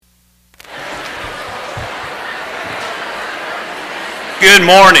Good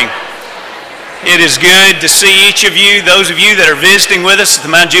morning. It is good to see each of you. Those of you that are visiting with us at the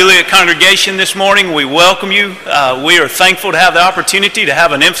Mount Juliet congregation this morning, we welcome you. We are thankful to have the opportunity to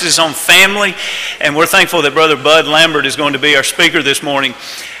have an emphasis on family, and we're thankful that Brother Bud Lambert is going to be our speaker this morning.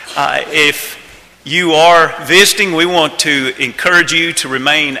 If you are visiting, we want to encourage you to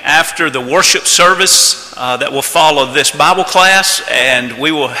remain after the worship service that will follow this Bible class, and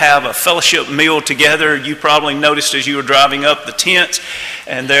we will have a fellowship meal together. You probably noticed as you were driving up the tents,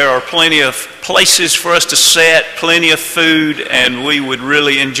 and there are plenty of places for us to sit, plenty of food, and we would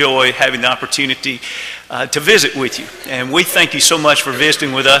really enjoy having the opportunity to visit with you. And we thank you so much for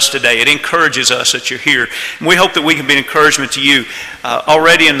visiting with us today. It encourages us that you're here. And we hope that we can be an encouragement to you.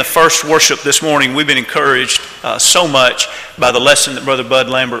 Already in the first worship this morning, we've been encouraged so much by the lesson that Brother Bud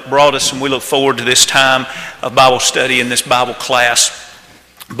Lambert brought us, and we look forward to this time of Bible study in this Bible class.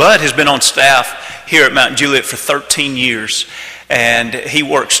 Bud has been on staff here at Mount Juliet for 13 years, and he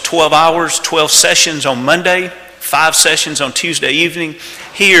works 12 hours, 12 sessions on Monday, 5 sessions on Tuesday evening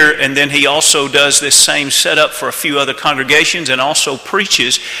here, and then he also does this same setup for a few other congregations and also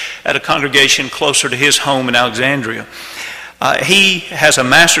preaches at a congregation closer to his home in Alexandria. He has a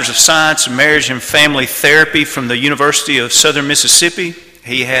Master's of Science in Marriage and Family Therapy from the University of Southern Mississippi.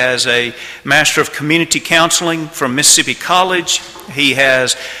 He has a Master of Community Counseling from Mississippi College. He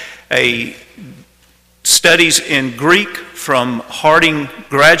has a studies in Greek from Harding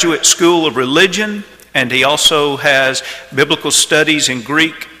Graduate School of Religion, and he also has biblical studies in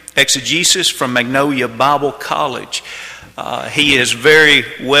Greek exegesis from Magnolia Bible College. He is very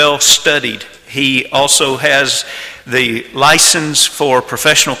well studied. He also has the license for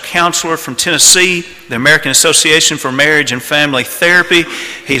professional counselor from Tennessee, the American Association for Marriage and Family Therapy.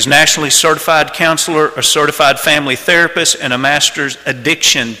 He's nationally certified counselor, a certified family therapist, and a master's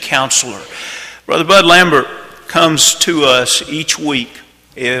addiction counselor. Brother Bud Lambert comes to us each week.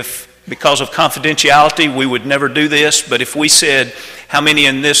 Because of confidentiality, we would never do this, but if we said how many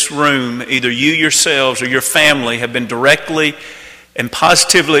in this room, either you yourselves or your family, have been directly and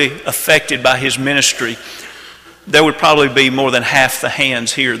positively affected by his ministry, there would probably be more than half the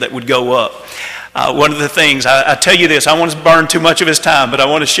hands here that would go up. One of the things, I tell you this, I want to burn too much of his time, but I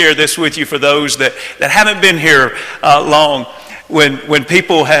want to share this with you for those that haven't been here long. When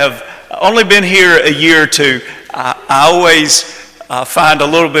people have only been here a year or two, I always find a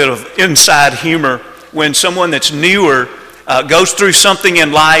little bit of inside humor when someone that's newer goes through something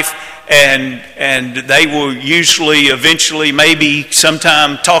in life, and they will usually, eventually, maybe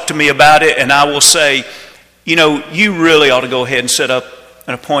sometime talk to me about it, and I will say, you know, you really ought to go ahead and set up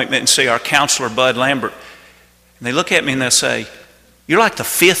an appointment and see our counselor, Bud Lambert. And they look at me and they'll say, you're like the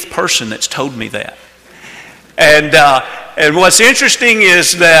 5th person that's told me that. And what's interesting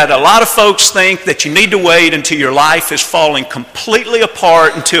is that a lot of folks think that you need to wait until your life is falling completely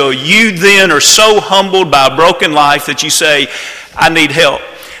apart, until you then are so humbled by a broken life that you say, I need help.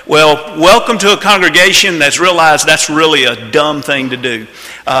 Well, welcome to a congregation that's realized that's really a dumb thing to do.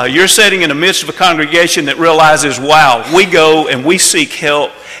 You're sitting in the midst of a congregation that realizes, wow, we go and we seek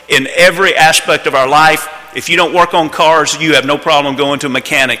help in every aspect of our life. If you don't work on cars, you have no problem going to a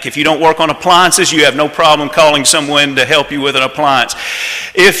mechanic. If you don't work on appliances, you have no problem calling someone to help you with an appliance.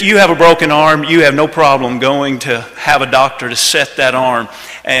 If you have a broken arm, you have no problem going to have a doctor to set that arm.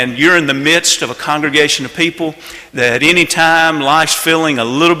 And you're in the midst of a congregation of people that any time life's feeling a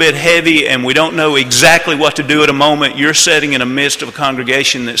little bit heavy and we don't know exactly what to do at a moment, you're sitting in the midst of a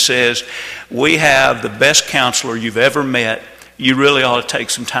congregation that says, we have the best counselor you've ever met. You really ought to take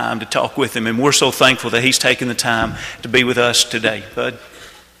some time to talk with him. And we're so thankful that he's taken the time to be with us today. Bud?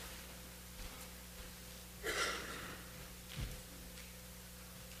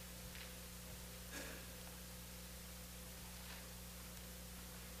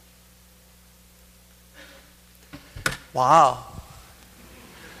 Wow.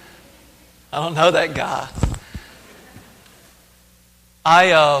 I don't know that guy.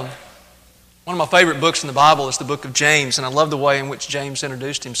 One of my favorite books in the Bible is the book of James, and I love the way in which James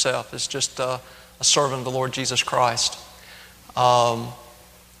introduced himself as just a servant of the Lord Jesus Christ.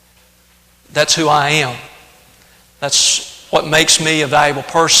 That's who I am. That's what makes me a valuable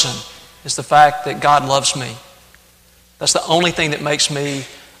person, is the fact that God loves me. That's the only thing that makes me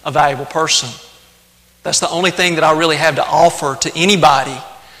a valuable person. That's the only thing that I really have to offer to anybody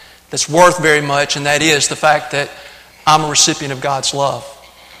that's worth very much, and that is the fact that I'm a recipient of God's love.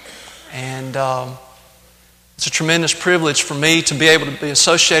 And it's a tremendous privilege for me to be able to be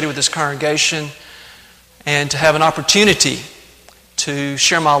associated with this congregation and to have an opportunity to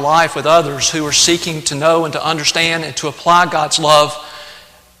share my life with others who are seeking to know and to understand and to apply God's love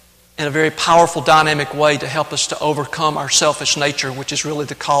in a very powerful, dynamic way to help us to overcome our selfish nature, which is really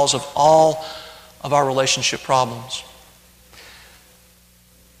the cause of all of our relationship problems.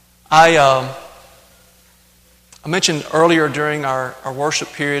 I mentioned earlier during our worship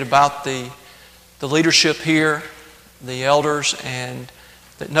period about the leadership here, the elders, and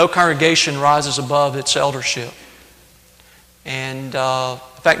that no congregation rises above its eldership. And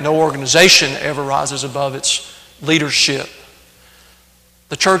in fact, no organization ever rises above its leadership.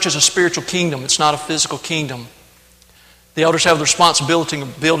 The church is a spiritual kingdom. It's not a physical kingdom. The elders have the responsibility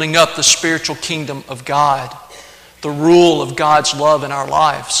of building up the spiritual kingdom of God, the rule of God's love in our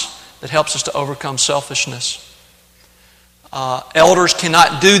lives that helps us to overcome selfishness. Elders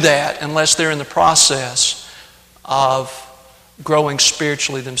cannot do that unless they're in the process of growing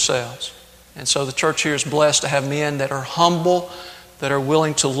spiritually themselves. And so the church here is blessed to have men that are humble, that are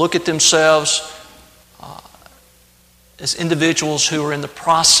willing to look at themselves as individuals who are in the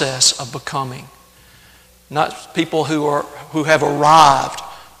process of becoming. Not people who have arrived,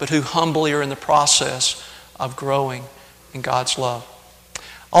 but who humbly are in the process of growing in God's love.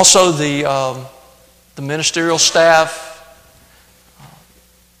 Also, the ministerial staff.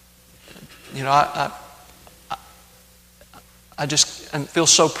 I just feel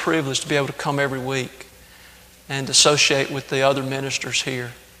so privileged to be able to come every week and associate with the other ministers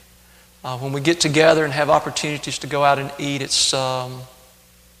here. When we get together and have opportunities to go out and eat,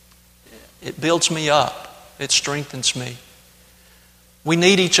 it builds me up. It strengthens me. We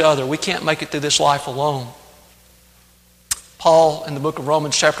need each other. We can't make it through this life alone. Paul, in the book of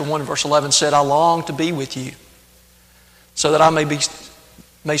Romans chapter 1 verse 11 said, "I long to be with you so that I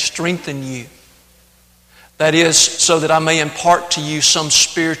may strengthen you. That is, so that I may impart to you some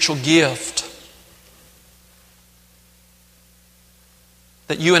spiritual gift,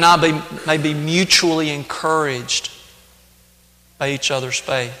 that you and I may be mutually encouraged by each other's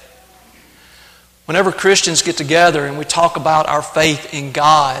faith." Whenever Christians get together and we talk about our faith in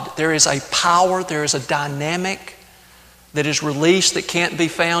God, there is a power, there is a dynamic that is released that can't be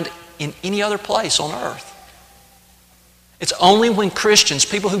found in any other place on earth. It's only when Christians,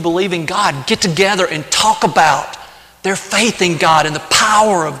 people who believe in God, get together and talk about their faith in God and the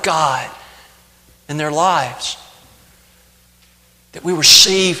power of God in their lives that we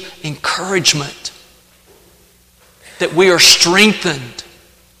receive encouragement, that we are strengthened.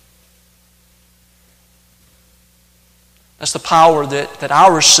 That's the power that I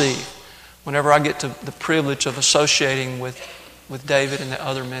receive whenever I get to the privilege of associating with David and the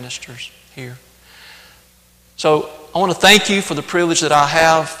other ministers here. So I want to thank you for the privilege that I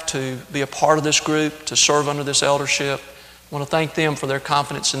have to be a part of this group, to serve under this eldership. I want to thank them for their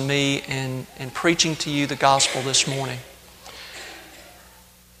confidence in me and preaching to you the gospel this morning.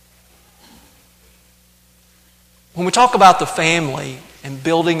 When we talk about the family and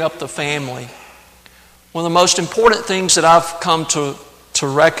building up the family, one of the most important things that I've come to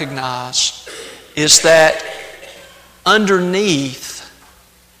recognize is that underneath,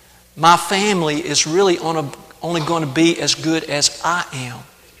 my family is really only going to be as good as I am.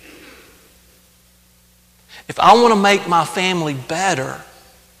 If I want to make my family better,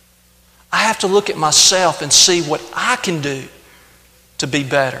 I have to look at myself and see what I can do to be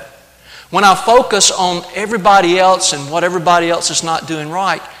better. When I focus on everybody else and what everybody else is not doing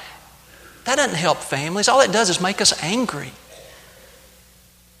right, that doesn't help families. All it does is make us angry.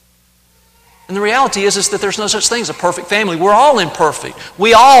 And the reality is that there's no such thing as a perfect family. We're all imperfect.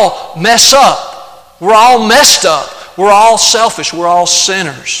 We all mess up. We're all messed up. We're all selfish. We're all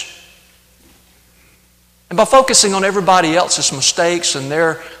sinners. And by focusing on everybody else's mistakes and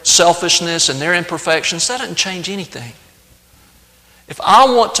their selfishness and their imperfections, that doesn't change anything. If I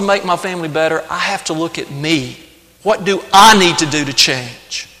want to make my family better, I have to look at me. What do I need to do to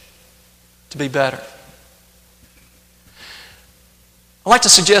change, to be better? I'd like to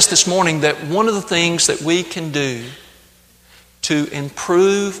suggest this morning that one of the things that we can do to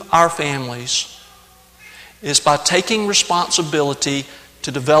improve our families is by taking responsibility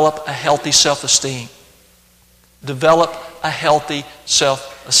to develop a healthy self-esteem. Develop a healthy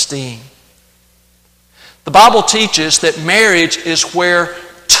self-esteem. The Bible teaches that marriage is where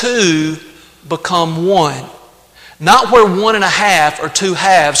two become one, not where one and a half or two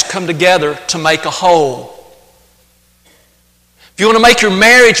halves come together to make a whole. If you want to make your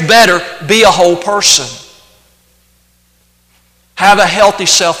marriage better, be a whole person. Have a healthy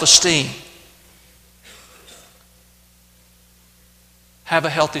self-esteem. Have a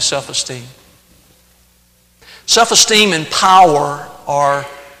healthy self-esteem. Self-esteem and power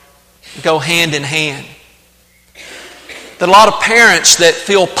go hand in hand. that a lot of parents that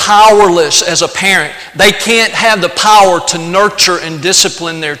feel powerless as a parent, they can't have the power to nurture and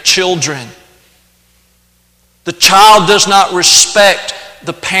discipline their children. The child does not respect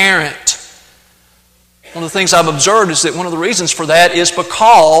the parent. One of the things I've observed is that one of the reasons for that is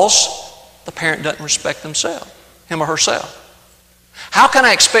because the parent doesn't respect themselves, him or herself. How can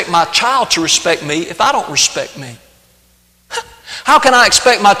I expect my child to respect me if I don't respect me? How can I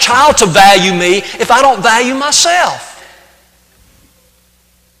expect my child to value me if I don't value myself?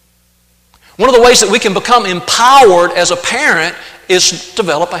 One of the ways that we can become empowered as a parent is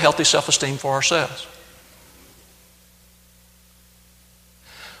develop a healthy self-esteem for ourselves.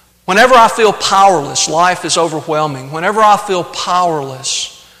 Whenever I feel powerless, life is overwhelming. Whenever I feel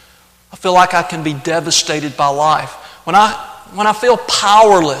powerless, I feel like I can be devastated by life. When I feel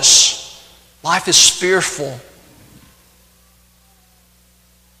powerless, life is fearful.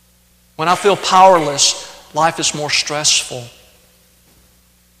 When I feel powerless, life is more stressful.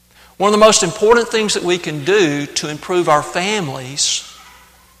 One of the most important things that we can do to improve our families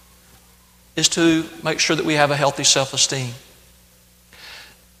is to make sure that we have a healthy self-esteem.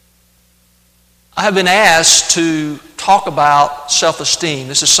 I have been asked to talk about self-esteem.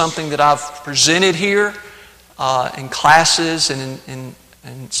 This is something that I've presented here in classes and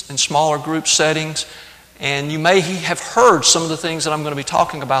in smaller group settings. And you may have heard some of the things that I'm going to be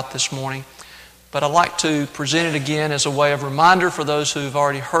talking about this morning. But I'd like to present it again as a way of reminder for those who've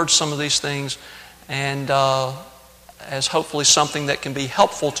already heard some of these things, and as hopefully something that can be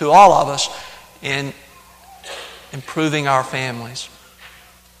helpful to all of us in improving our families.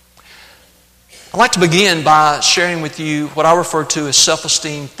 I'd like to begin by sharing with you what I refer to as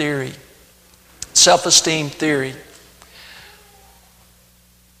self-esteem theory. Self-esteem theory.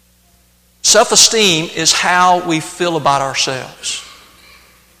 Self-esteem is how we feel about ourselves.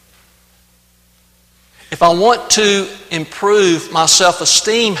 If I want to improve my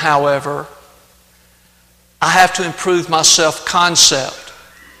self-esteem, however, I have to improve my self-concept,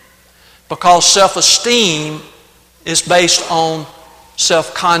 because self-esteem is based on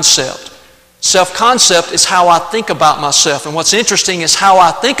self-concept. Self-concept is how I think about myself, and what's interesting is how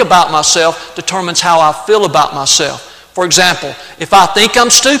I think about myself determines how I feel about myself. For example, if I think I'm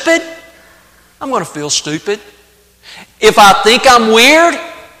stupid, I'm going to feel stupid. If I think I'm weird,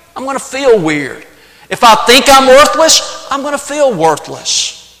 I'm going to feel weird. If I think I'm worthless, I'm going to feel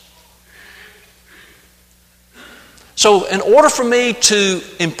worthless. So in order for me to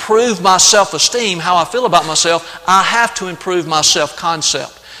improve my self-esteem, how I feel about myself, I have to improve my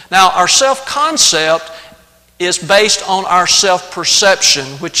self-concept. Now, our self-concept is based on our self-perception,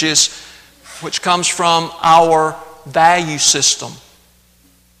 which comes from our value system.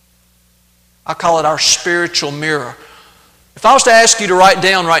 I call it our spiritual mirror. If I was to ask you to write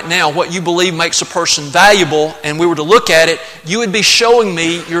down right now what you believe makes a person valuable, and we were to look at it, you would be showing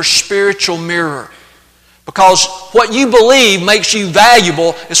me your spiritual mirror. Because what you believe makes you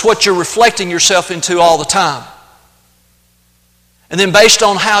valuable is what you're reflecting yourself into all the time. And then based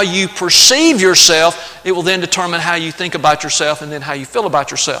on how you perceive yourself, it will then determine how you think about yourself and then how you feel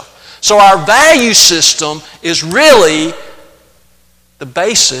about yourself. So our value system is really the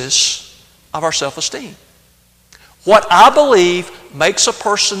basis of our self-esteem. What I believe makes a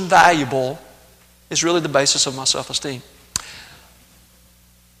person valuable is really the basis of my self-esteem.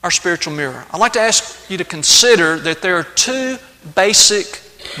 Our spiritual mirror. I'd like to ask you to consider that there are two basic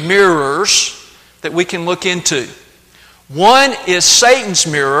mirrors that we can look into. One is Satan's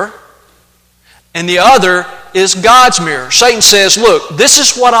mirror, and the other is God's mirror. Satan says, look, this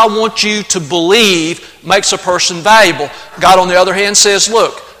is what I want you to believe makes a person valuable. God, on the other hand, says,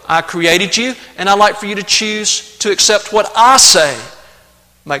 look, I created you, and I'd like for you to choose to accept what I say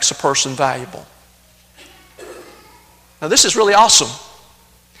makes a person valuable. Now, this is really awesome,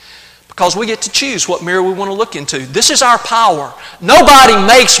 because we get to choose what mirror we want to look into. This is our power. Nobody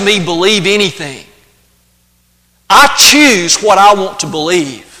makes me believe anything. I choose what I want to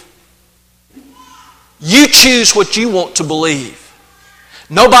believe. You choose what you want to believe.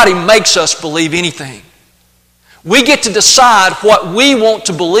 Nobody makes us believe anything. We get to decide what we want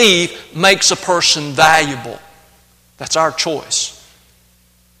to believe makes a person valuable. That's our choice.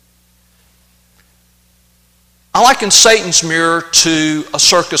 I liken Satan's mirror to a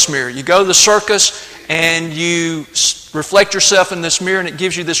circus mirror. You go to the circus and you reflect yourself in this mirror, and it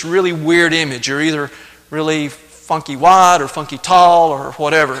gives you this really weird image. You're either really funky wide or funky tall or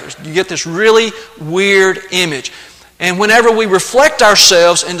whatever. You get this really weird image. And whenever we reflect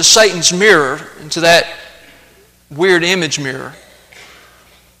ourselves into Satan's mirror, into that weird image mirror,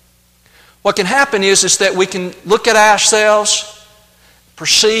 what can happen is that we can look at ourselves,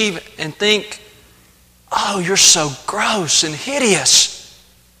 perceive and think oh, you're so gross and hideous.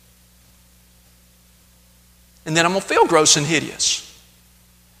 And then I'm going to feel gross and hideous.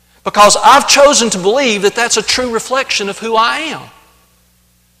 Because I've chosen to believe that that's a true reflection of who I am.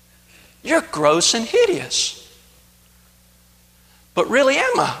 You're gross and hideous. But really,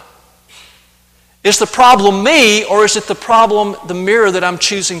 am I? Is the problem me, or is it the problem the mirror that I'm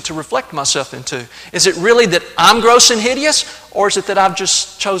choosing to reflect myself into? Is it really that I'm gross and hideous, or is it that I've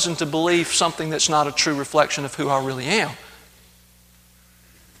just chosen to believe something that's not a true reflection of who I really am?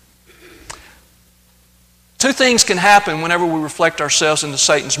 Two things can happen whenever we reflect ourselves into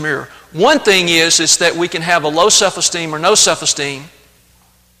Satan's mirror. One thing is that we can have a low self-esteem or no self-esteem,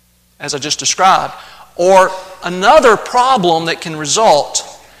 as I just described, or another problem that can result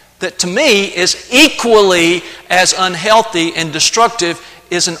that to me is equally as unhealthy and destructive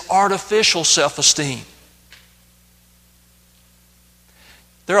is an artificial self-esteem.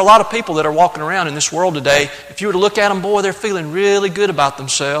 There are a lot of people that are walking around in this world today. If you were to look at them, boy, they're feeling really good about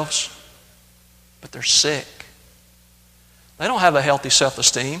themselves, but they're sick. They don't have a healthy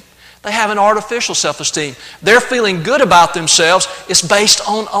self-esteem. They have an artificial self-esteem. Their feeling good about themselves is based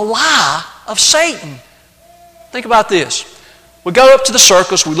on a lie of Satan. Think about this. We go up to the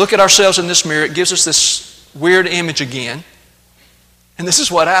circus, we look at ourselves in this mirror, it gives us this weird image again. And this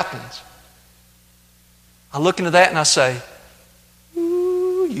is what happens. I look into that and I say,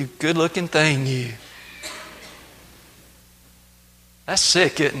 ooh, you good-looking thing, you. That's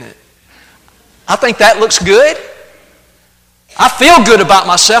sick, isn't it? I think that looks good. I feel good about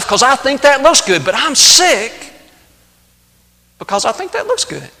myself because I think that looks good, but I'm sick because I think that looks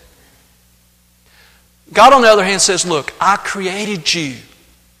good. God, on the other hand, says, look, I created you.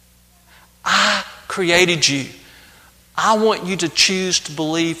 I created you. I want you to choose to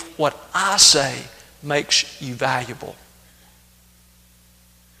believe what I say makes you valuable.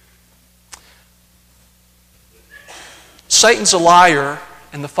 Satan's a liar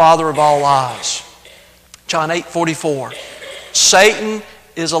and the father of all lies. John 8:44. Satan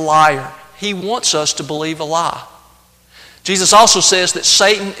is a liar. He wants us to believe a lie. Jesus also says that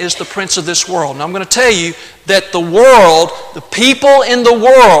Satan is the prince of this world. And I'm going to tell you that the world, the people in the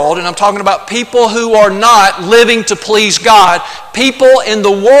world, and I'm talking about people who are not living to please God, people in the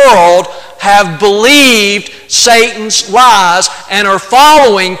world have believed Satan's lies and are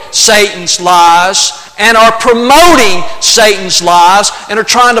following Satan's lies and are promoting Satan's lies and are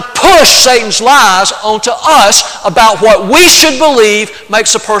trying to push Satan's lies onto us about what we should believe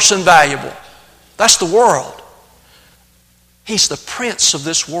makes a person valuable. That's the world. He's the prince of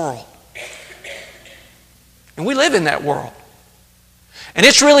this world. And we live in that world. And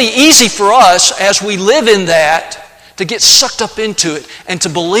it's really easy for us as we live in that to get sucked up into it and to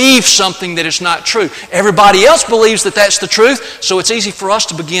believe something that is not true. Everybody else believes that that's the truth, so it's easy for us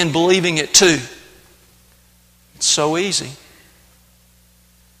to begin believing it too. It's so easy.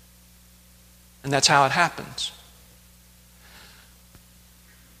 And that's how it happens.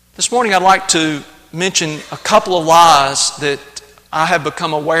 This morning I'd like to mention a couple of lies that I have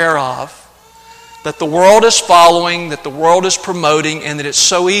become aware of, that the world is following, that the world is promoting, and that it's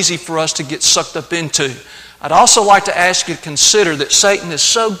so easy for us to get sucked up into. I'd also like to ask you to consider that Satan is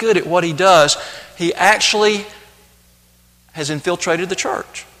so good at what he does, he actually has infiltrated the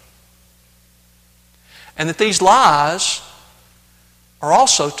church. And that these lies are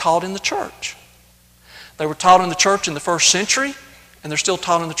also taught in the church. They were taught in the church in the first century, and they're still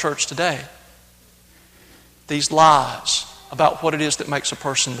taught in the church today. These lies about what it is that makes a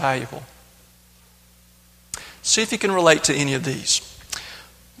person valuable. See if you can relate to any of these.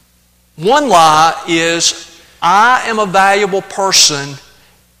 One lie is, I am a valuable person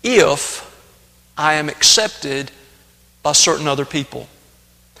if I am accepted by certain other people.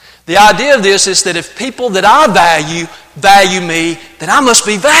 The idea of this is that if people that I value me, then I must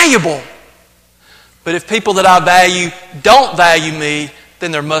be valuable. But if people that I value don't value me,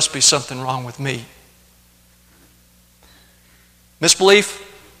 then there must be something wrong with me. Misbelief.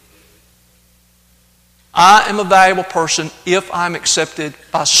 I am a valuable person if I'm accepted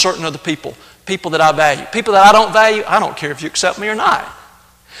by certain other people. People that I value. People that I don't value, I don't care if you accept me or not.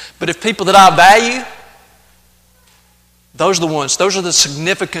 But if people that I value, those are the ones. Those are the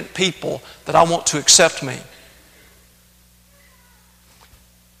significant people that I want to accept me.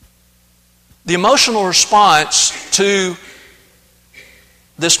 The emotional response to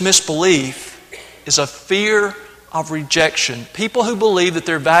this misbelief is a fear of rejection. People who believe that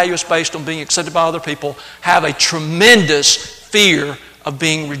their value is based on being accepted by other people have a tremendous fear of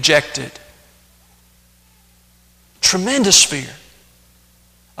being rejected. Tremendous fear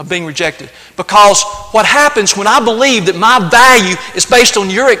of being rejected. Because what happens when I believe that my value is based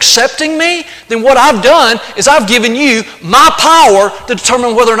on your accepting me, then what I've done is I've given you my power to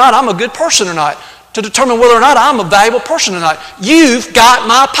determine whether or not I'm a good person or not, to determine whether or not I'm a valuable person or not. You've got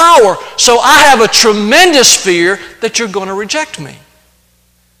my power. So I have a tremendous fear that you're going to reject me.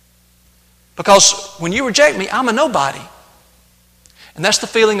 Because when you reject me, I'm a nobody. And that's the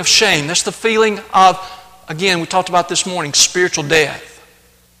feeling of shame. That's the feeling of, again, we talked about this morning, spiritual death.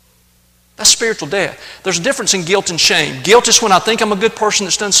 That's spiritual death. There's a difference in guilt and shame. Guilt is when I think I'm a good person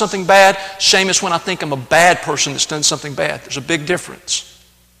that's done something bad. Shame is when I think I'm a bad person that's done something bad. There's a big difference.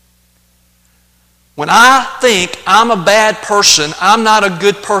 When I think I'm a bad person, I'm not a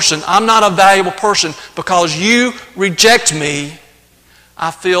good person, I'm not a valuable person because you reject me, I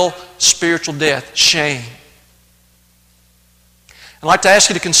feel spiritual death, shame. I'd like to ask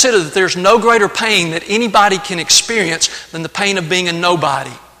you to consider that there's no greater pain that anybody can experience than the pain of being a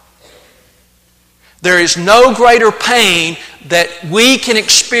nobody. There is no greater pain that we can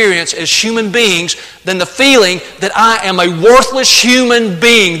experience as human beings than the feeling that I am a worthless human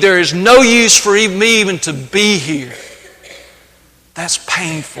being. There is no use for me even to be here. That's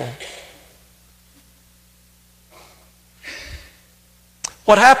painful.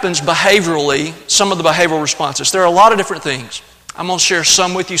 What happens behaviorally, some of the behavioral responses, there are a lot of different things. I'm going to share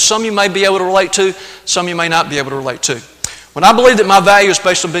some with you. Some you may be able to relate to, some you may not be able to relate to. When I believe that my value is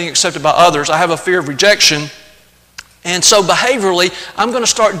based on being accepted by others, I have a fear of rejection. And so behaviorally, I'm going to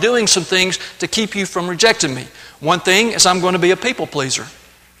start doing some things to keep you from rejecting me. One thing is I'm going to be a people pleaser.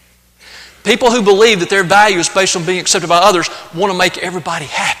 People who believe that their value is based on being accepted by others want to make everybody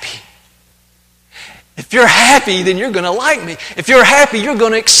happy. If you're happy, then you're going to like me. If you're happy, you're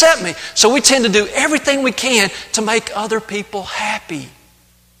going to accept me. So we tend to do everything we can to make other people happy,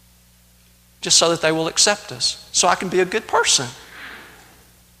 just so that they will accept us, so I can be a good person.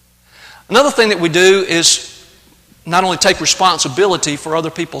 Another thing that we do is not only take responsibility for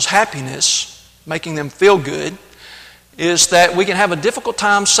other people's happiness, making them feel good, is that we can have a difficult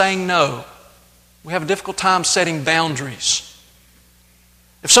time saying no. We have a difficult time setting boundaries.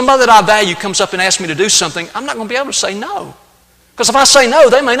 If somebody that I value comes up and asks me to do something, I'm not going to be able to say no. Because if I say no,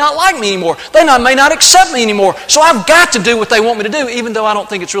 they may not like me anymore. They may not accept me anymore. So I've got to do what they want me to do, even though I don't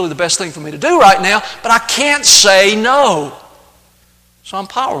think it's really the best thing for me to do right now. But I can't say no. So I'm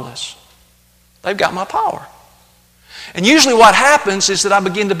powerless. They've got my power. And usually what happens is that I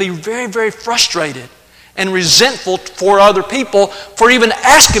begin to be very, very frustrated and resentful for other people for even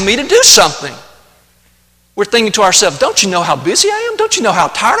asking me to do something. We're thinking to ourselves, don't you know how busy I am? Don't you know how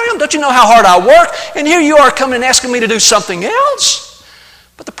tired I am? Don't you know how hard I work? And here you are coming and asking me to do something else.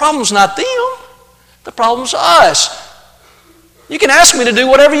 But the problem's not them. The problem's us. You can ask me to do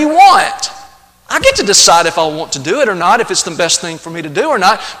whatever you want. I get to decide if I want to do it or not, if it's the best thing for me to do or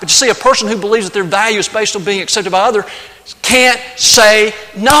not. But you see, a person who believes that their value is based on being accepted by others can't say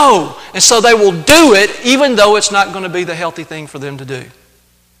no. And so they will do it even though it's not going to be the healthy thing for them to do.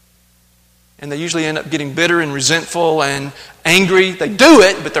 And they usually end up getting bitter and resentful and angry. They do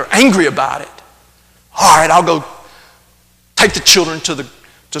it, but they're angry about it. All right, I'll go take the children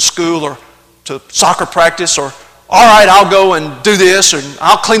to school or to soccer practice, or all right, I'll go and do this, or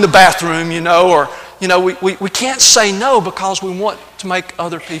I'll clean the bathroom, we can't say no because we want to make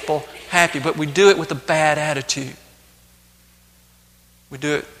other people happy, but we do it with a bad attitude. We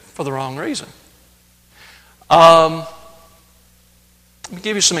do it for the wrong reason. Let me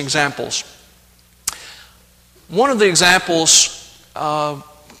give you some examples. One of the examples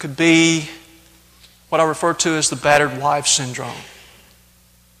could be what I refer to as the battered wife syndrome.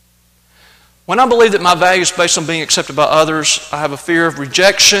 When I believe that my value is based on being accepted by others, I have a fear of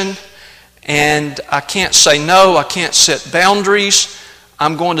rejection, and I can't say no, I can't set boundaries.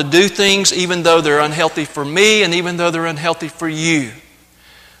 I'm going to do things even though they're unhealthy for me and even though they're unhealthy for you.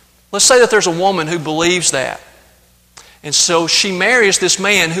 Let's say that there's a woman who believes that. And so she marries this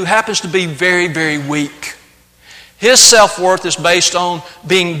man who happens to be very, very weak. His self-worth is based on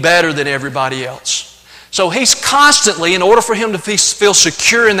being better than everybody else. So he's constantly, in order for him to feel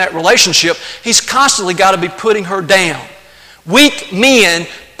secure in that relationship, he's constantly got to be putting her down. Weak men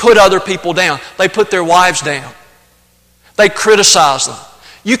put other people down. They put their wives down. They criticize them.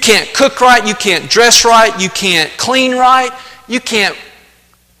 You can't cook right, you can't dress right, you can't clean right, you can't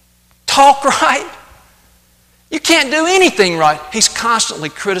talk right. You can't do anything right. He's constantly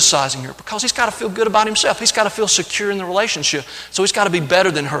criticizing her because he's got to feel good about himself. He's got to feel secure in the relationship. So he's got to be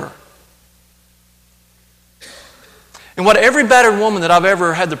better than her. And what every battered woman that I've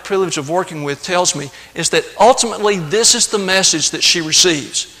ever had the privilege of working with tells me is that ultimately this is the message that she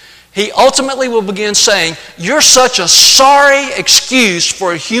receives. he ultimately will begin saying, you're such a sorry excuse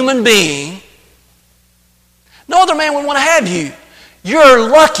for a human being. No other man would want to have you. You're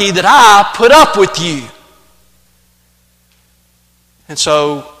lucky that I put up with you. And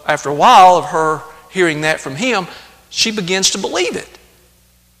so, after a while of her hearing that from him, she begins to believe it.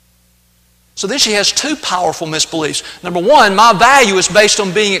 So then she has two powerful misbeliefs. Number one, my value is based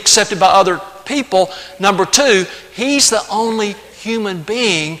on being accepted by other people. Number two, he's the only human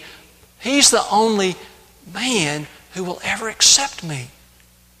being, he's the only man who will ever accept me.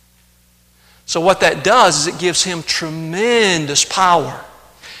 So what that does is it gives him tremendous power.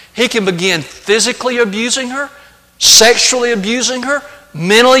 He can begin physically abusing her, sexually abusing her,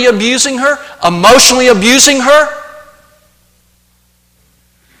 mentally abusing her, emotionally abusing her.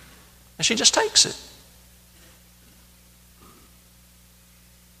 And she just takes it.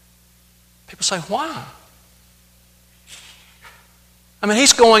 People say, why? I mean,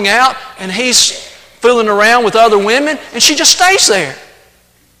 he's going out and he's fooling around with other women and she just stays there.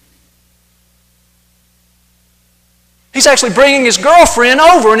 He's actually bringing his girlfriend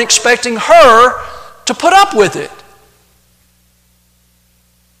over and expecting her to put up with it.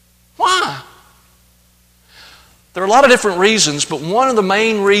 Why? There are a lot of different reasons, but one of the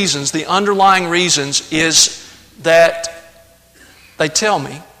main reasons, the underlying reasons, is that they tell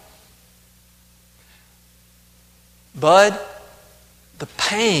me, Bud, the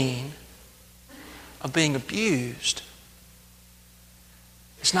pain of being abused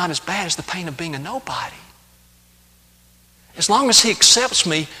is not as bad as the pain of being a nobody. As long as he accepts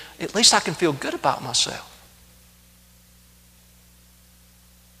me, at least I can feel good about myself.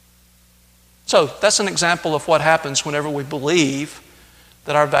 So that's an example of what happens whenever we believe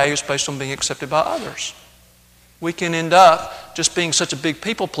that our value is based on being accepted by others. We can end up just being such a big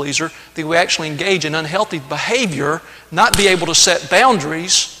people pleaser that we actually engage in unhealthy behavior, not be able to set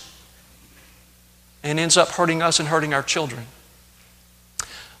boundaries, and ends up hurting us and hurting our children.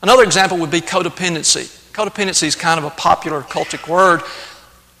 Another example would be codependency. Codependency is kind of a popular cultic word,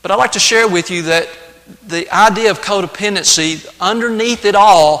 but I'd like to share with you that the idea of codependency, underneath it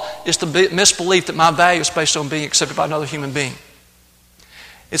all, is the misbelief that my value is based on being accepted by another human being.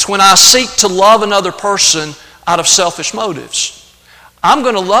 It's when I seek to love another person out of selfish motives. I'm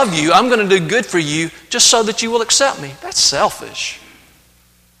going to love you, I'm going to do good for you just so that you will accept me. That's selfish.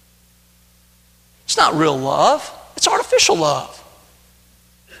 It's not real love, it's artificial love.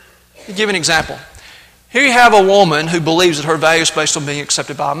 Let me give you an example. Here you have a woman who believes that her value is based on being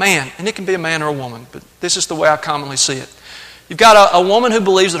accepted by a man. And it can be a man or a woman, but this is the way I commonly see it. You've got a woman who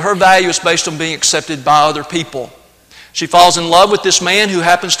believes that her value is based on being accepted by other people. She falls in love with this man who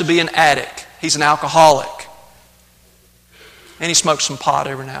happens to be an addict. He's an alcoholic. And he smokes some pot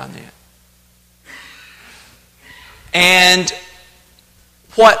every now and then. And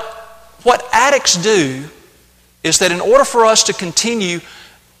what addicts do is that in order for us to continue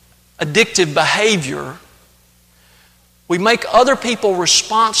addictive behavior, we make other people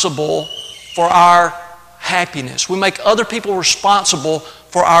responsible for our happiness. We make other people responsible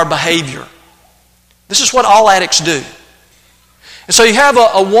for our behavior. This is what all addicts do. And so you have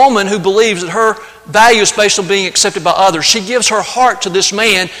a woman who believes that her value is based on being accepted by others. She gives her heart to this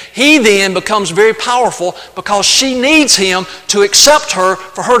man. He then becomes very powerful because she needs him to accept her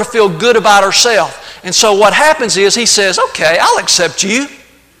for her to feel good about herself. And so what happens is he says, okay, I'll accept you.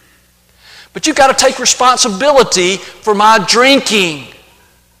 But you've got to take responsibility for my drinking.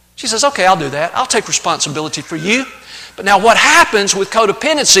 She says, okay, I'll do that. I'll take responsibility for you. But now what happens with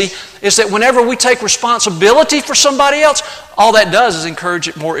codependency is that whenever we take responsibility for somebody else, all that does is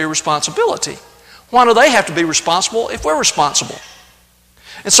encourage more irresponsibility. Why do they have to be responsible if we're responsible?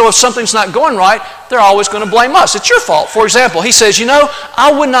 And so if something's not going right, they're always going to blame us. It's your fault. For example, he says,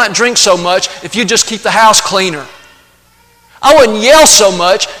 I would not drink so much if you just keep the house cleaner. I wouldn't yell so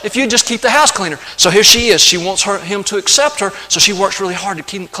much if you'd just keep the house cleaner. So here she is. She wants him to accept her, so she works really hard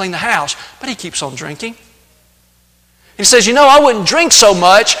to clean the house. But he keeps on drinking. He says, I wouldn't drink so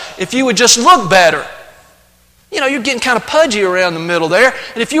much if you would just look better. You're getting kind of pudgy around the middle there.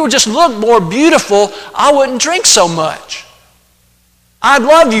 And if you would just look more beautiful, I wouldn't drink so much. I'd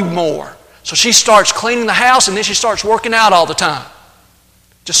love you more. So she starts cleaning the house and then she starts working out all the time.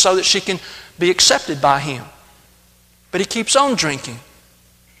 Just so that she can be accepted by him. But he keeps on drinking.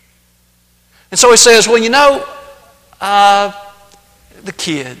 And so he says, the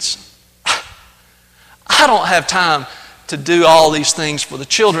kids. I don't have time to do all these things for the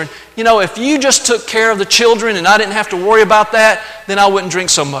children. If you just took care of the children and I didn't have to worry about that, then I wouldn't drink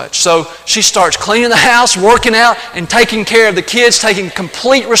so much. So she starts cleaning the house, working out, and taking care of the kids, taking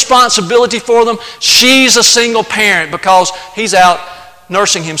complete responsibility for them. She's a single parent because he's out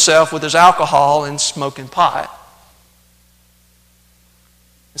nursing himself with his alcohol and smoking pot.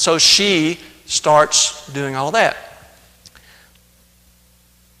 So she starts doing all that.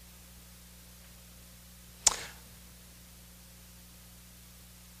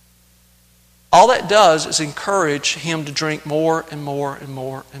 All that does is encourage him to drink more and more and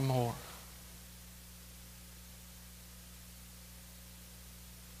more and more.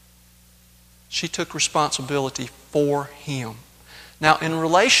 She took responsibility for him. Now, in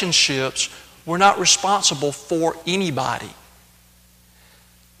relationships, we're not responsible for anybody.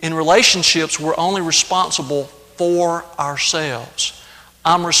 In relationships, we're only responsible for ourselves.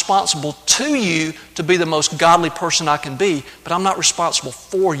 I'm responsible to you to be the most godly person I can be, but I'm not responsible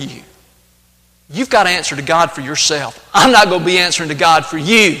for you. You've got to answer to God for yourself. I'm not going to be answering to God for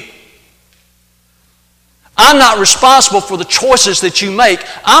you. I'm not responsible for the choices that you make.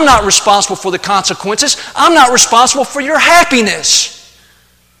 I'm not responsible for the consequences. I'm not responsible for your happiness.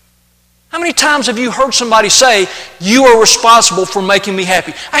 How many times have you heard somebody say, you are responsible for making me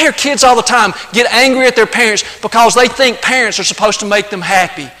happy? I hear kids all the time get angry at their parents because they think parents are supposed to make them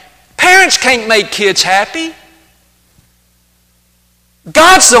happy. Parents can't make kids happy.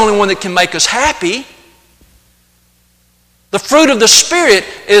 God's the only one that can make us happy. The fruit of the Spirit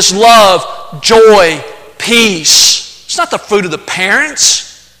is love, joy, peace. It's not the fruit of the parents.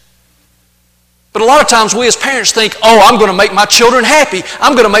 But a lot of times we as parents think, oh, I'm going to make my children happy.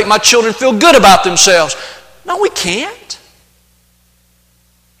 I'm going to make my children feel good about themselves. No, we can't.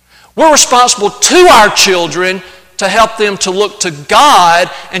 We're responsible to our children to help them to look to God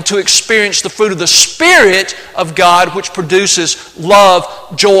and to experience the fruit of the Spirit of God, which produces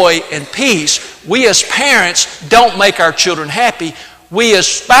love, joy, and peace. We as parents don't make our children happy. We as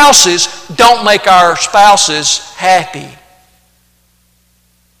spouses don't make our spouses happy.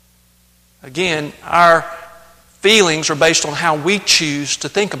 Again, our feelings are based on how we choose to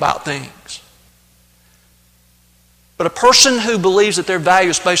think about things. But a person who believes that their value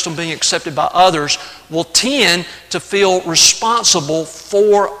is based on being accepted by others will tend to feel responsible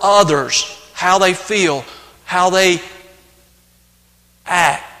for others, how they feel, how they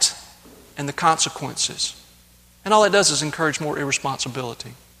act, and the consequences. And all it does is encourage more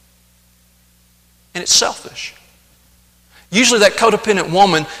irresponsibility. And it's selfish. Usually that codependent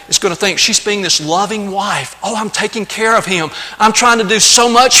woman is going to think she's being this loving wife. Oh, I'm taking care of him. I'm trying to do so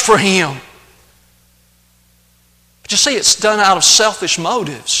much for him. But you see, it's done out of selfish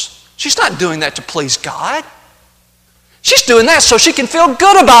motives. She's not doing that to please God. She's doing that so she can feel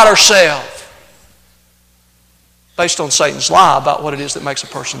good about herself. Based on Satan's lie about what it is that makes a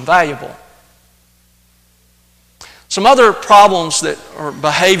person valuable. Some other problems or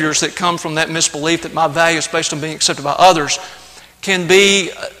behaviors that come from that misbelief that my value is based on being accepted by others can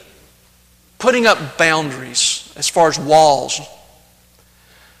be putting up boundaries as far as walls.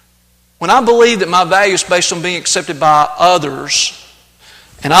 When I believe that my value is based on being accepted by others,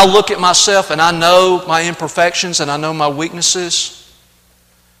 and I look at myself and I know my imperfections and I know my weaknesses,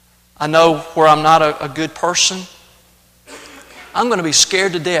 I know where I'm not a good person, I'm going to be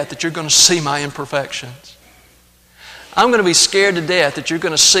scared to death that you're going to see my imperfections. I'm going to be scared to death that you're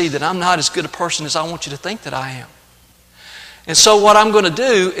going to see that I'm not as good a person as I want you to think that I am. And so what I'm going to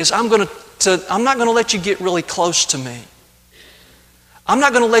do is I'm not going to let you get really close to me. I'm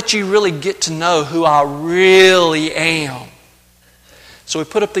not going to let you really get to know who I really am. So we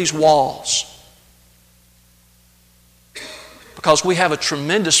put up these walls because we have a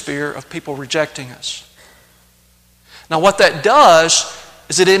tremendous fear of people rejecting us. Now what that does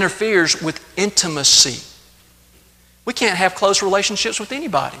is it interferes with intimacy. We can't have close relationships with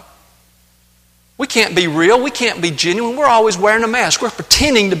anybody. We can't be real. We can't be genuine. We're always wearing a mask. We're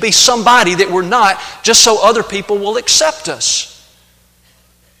pretending to be somebody that we're not just so other people will accept us.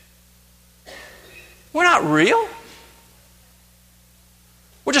 We're not real.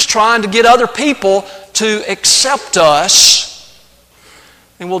 We're just trying to get other people to accept us,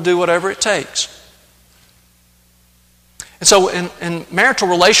 and we'll do whatever it takes. And so in marital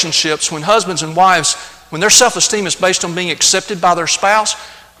relationships, when husbands and wives, when their self-esteem is based on being accepted by their spouse,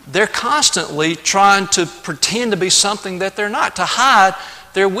 they're constantly trying to pretend to be something that they're not, to hide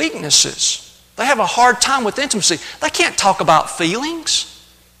their weaknesses. They have a hard time with intimacy. They can't talk about feelings.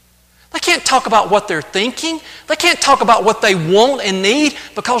 They can't talk about what they're thinking. They can't talk about what they want and need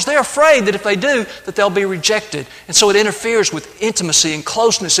because they're afraid that if they do, that they'll be rejected. And so it interferes with intimacy and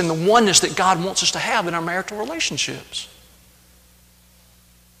closeness and the oneness that God wants us to have in our marital relationships.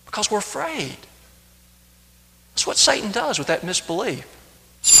 Because we're afraid. That's what Satan does with that misbelief.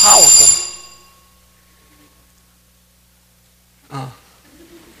 It's powerful.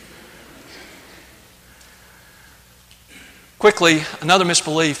 Quickly, another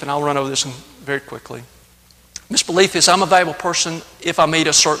misbelief, and I'll run over this one very quickly. Misbelief is I'm a valuable person if I meet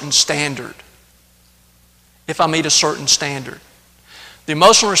a certain standard. If I meet a certain standard. The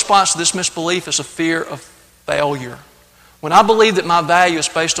emotional response to this misbelief is a fear of failure. When I believe that my value is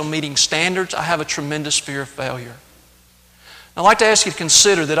based on meeting standards, I have a tremendous fear of failure. I'd like to ask you to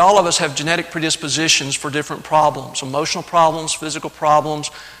consider that all of us have genetic predispositions for different problems, emotional problems, physical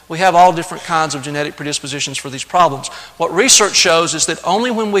problems. We have all different kinds of genetic predispositions for these problems. What research shows is that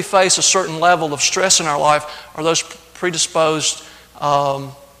only when we face a certain level of stress in our life are those predisposed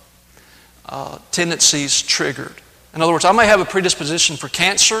tendencies triggered. In other words, I may have a predisposition for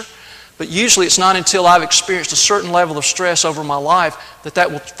cancer, but usually it's not until I've experienced a certain level of stress over my life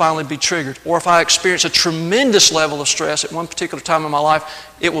that will finally be triggered. Or if I experience a tremendous level of stress at one particular time in my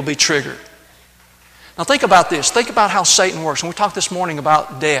life, it will be triggered. Now think about this. Think about how Satan works. And we talked this morning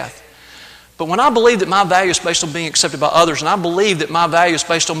about death. But when I believe that my value is based on being accepted by others, and I believe that my value is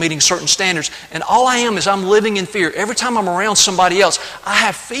based on meeting certain standards, and all I am is I'm living in fear. Every time I'm around somebody else, I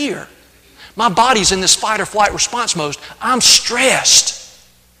have fear. My body's in this fight or flight response mode. I'm stressed.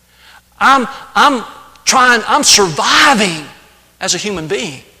 I'm surviving as a human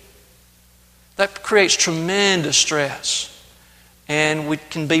being. That creates tremendous stress. And we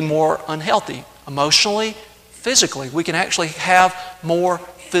can be more unhealthy emotionally, physically. We can actually have more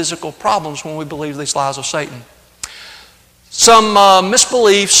physical problems when we believe these lies of Satan. Some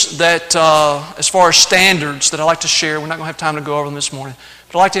misbeliefs that, as far as standards, that I'd like to share. We're not going to have time to go over them this morning.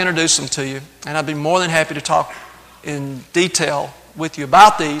 But I'd like to introduce them to you. And I'd be more than happy to talk in detail with you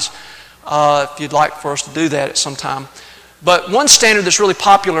about these. If you'd like for us to do that at some time. But one standard that's really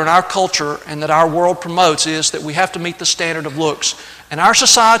popular in our culture and that our world promotes is that we have to meet the standard of looks. In our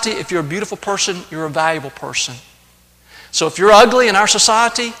society, if you're a beautiful person, you're a valuable person. So if you're ugly in our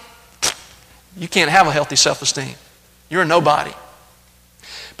society, you can't have a healthy self-esteem. You're a nobody.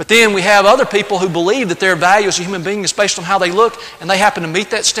 But then we have other people who believe that their value as a human being is based on how they look, and they happen to meet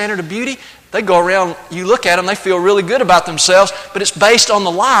that standard of beauty. They go around, you look at them, they feel really good about themselves, but it's based on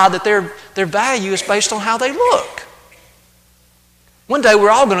the lie that their value is based on how they look. One day we're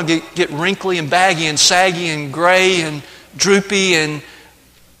all going to get wrinkly and baggy and saggy and gray and droopy, and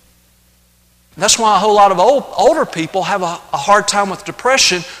that's why a whole lot of older people have a hard time with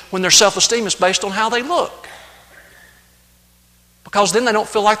depression when their self-esteem is based on how they look. Because then they don't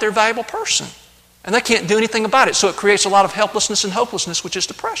feel like they're a valuable person. And they can't do anything about it. So it creates a lot of helplessness and hopelessness, which is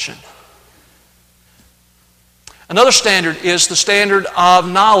depression. Another standard is the standard of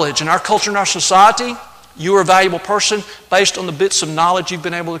knowledge. In our culture and our society, you are a valuable person based on the bits of knowledge you've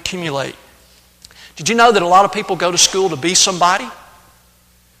been able to accumulate. Did you know that a lot of people go to school to be somebody?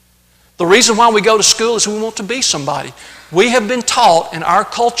 The reason why we go to school is we want to be somebody. We have been taught in our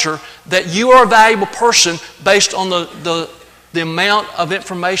culture that you are a valuable person based on the amount of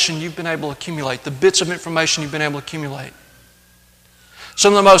information you've been able to accumulate, the bits of information you've been able to accumulate.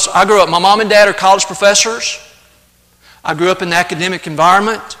 I grew up, my mom and dad are college professors. I grew up in an academic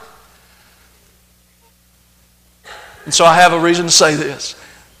environment. And so I have a reason to say this.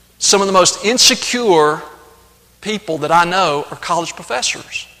 Some of the most insecure people that I know are college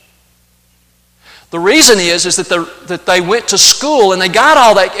professors. The reason is that they went to school and they got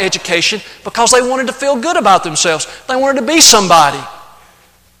all that education because they wanted to feel good about themselves. They wanted to be somebody.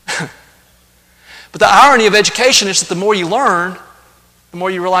 But the irony of education is that the more you learn, the more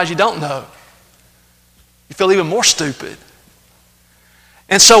you realize you don't know. You feel even more stupid.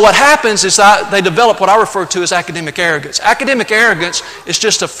 And so what happens is they develop what I refer to as academic arrogance. Academic arrogance is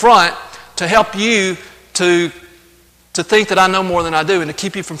just a front to help you to think that I know more than I do and to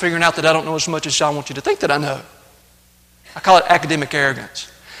keep you from figuring out that I don't know as much as I want you to think that I know. I call it academic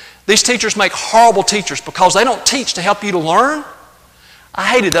arrogance. These teachers make horrible teachers because they don't teach to help you to learn. I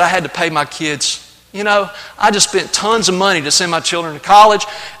hated that I had to pay my kids. You know, I just spent tons of money to send my children to college,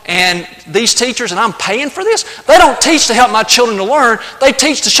 and these teachers, and I'm paying for this, they don't teach to help my children to learn. They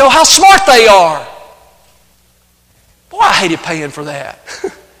teach to show how smart they are. Boy, I hated paying for that.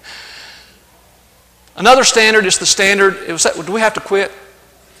 Another standard is the standard, do we have to quit?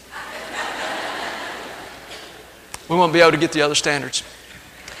 We won't be able to get the other standards.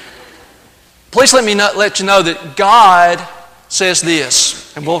 Please let you know that God says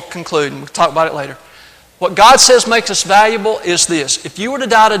this, and we'll conclude, and we'll talk about it later. What God says makes us valuable is this. If you were to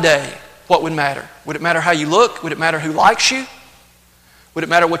die today, what would matter? Would it matter how you look? Would it matter who likes you? Would it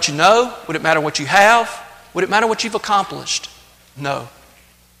matter what you know? Would it matter what you have? Would it matter what you've accomplished? No.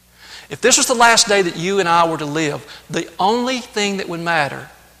 If this was the last day that you and I were to live, the only thing that would matter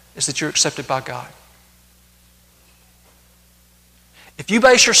is that you're accepted by God. If you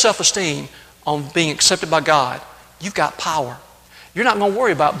base your self-esteem on being accepted by God, you've got power. You're not going to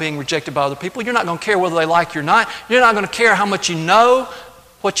worry about being rejected by other people. You're not going to care whether they like you or not. You're not going to care how much you know,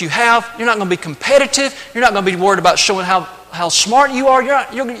 what you have. You're not going to be competitive. You're not going to be worried about showing how smart you are.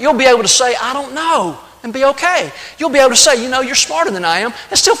 You'll be able to say, I don't know, and be okay. You'll be able to say, you're smarter than I am,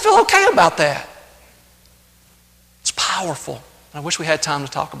 and still feel okay about that. It's powerful. I wish we had time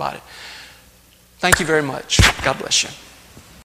to talk about it. Thank you very much. God bless you.